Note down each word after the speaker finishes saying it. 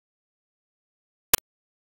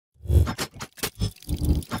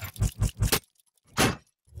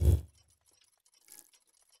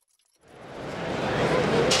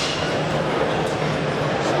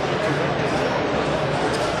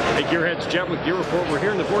Jeff with Gear Report. We're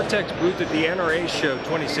here in the Vortex booth at the NRA show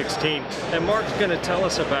 2016, and Mark's going to tell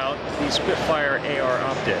us about the Spitfire AR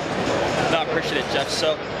optic. No, I appreciate it, Jeff.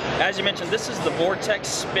 So, as you mentioned, this is the Vortex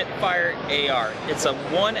Spitfire AR. It's a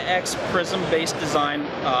 1X Prism-based design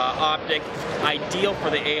optic, ideal for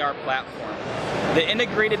the AR platform. The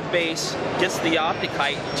integrated base gets the optic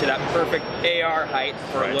height to that perfect AR height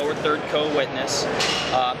for a lower third co-witness.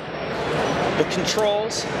 The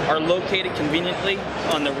controls are located conveniently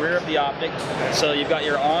on the rear of the optic, so you've got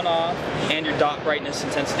your on-off and your dot brightness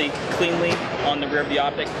intensity cleanly on the rear of the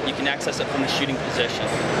optic. You can access it from the shooting position.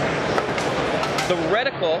 The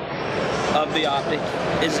reticle of the optic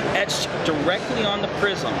is etched directly on the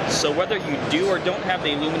prism, so whether you do or don't have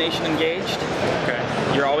the illumination engaged,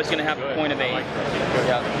 you're always going to have the point of aim.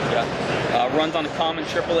 Runs on a common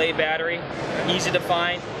AAA battery, easy to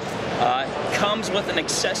find. Comes with an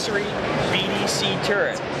accessory BDC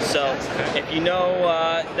turret. So if you know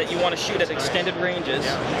that you want to shoot at extended ranges,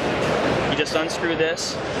 you just unscrew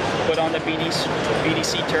this, put on the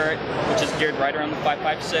BDC turret, which is geared right around the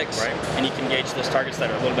 5.56, and you can gauge those targets that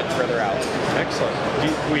are a little bit further out. Excellent.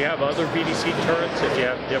 Do we have other BDC turrets if you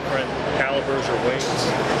have different calibers or weights?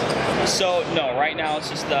 So no, right now it's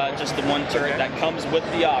just the one turret that comes with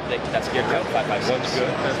the optic that's geared around 5.56. That's good.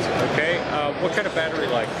 That's okay. What kind of battery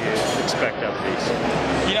life do you expect out of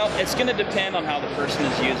these? You know, it's going to depend on how the person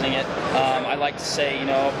is using it. I like to say, you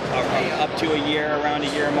know, up to a year, around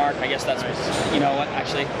a year mark. I guess that's, you know what,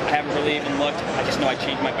 actually, I haven't really even looked. I just know I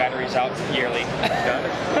change my batteries out yearly. Got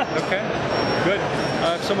it. Okay, good.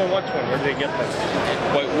 If someone wants one, where do they get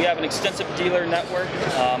them? Well, we have an extensive dealer network,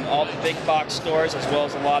 all the big box stores, as well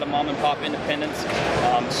as a lot of mom and pop independents.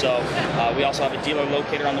 We also have a dealer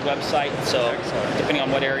locator on the website, so depending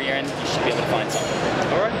on what area you're in, you should be able to find something.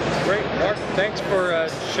 All right, great. Mark, thanks for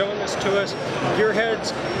showing this to us.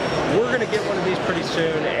 Gearheads, we're going to get one of these pretty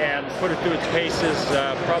soon and put it through its paces,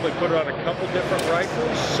 probably put it on a couple different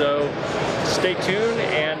rifles, so stay tuned,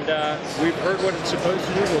 and we've heard what it's supposed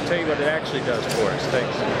to do. We'll tell you what it actually does for us.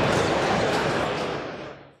 Thanks.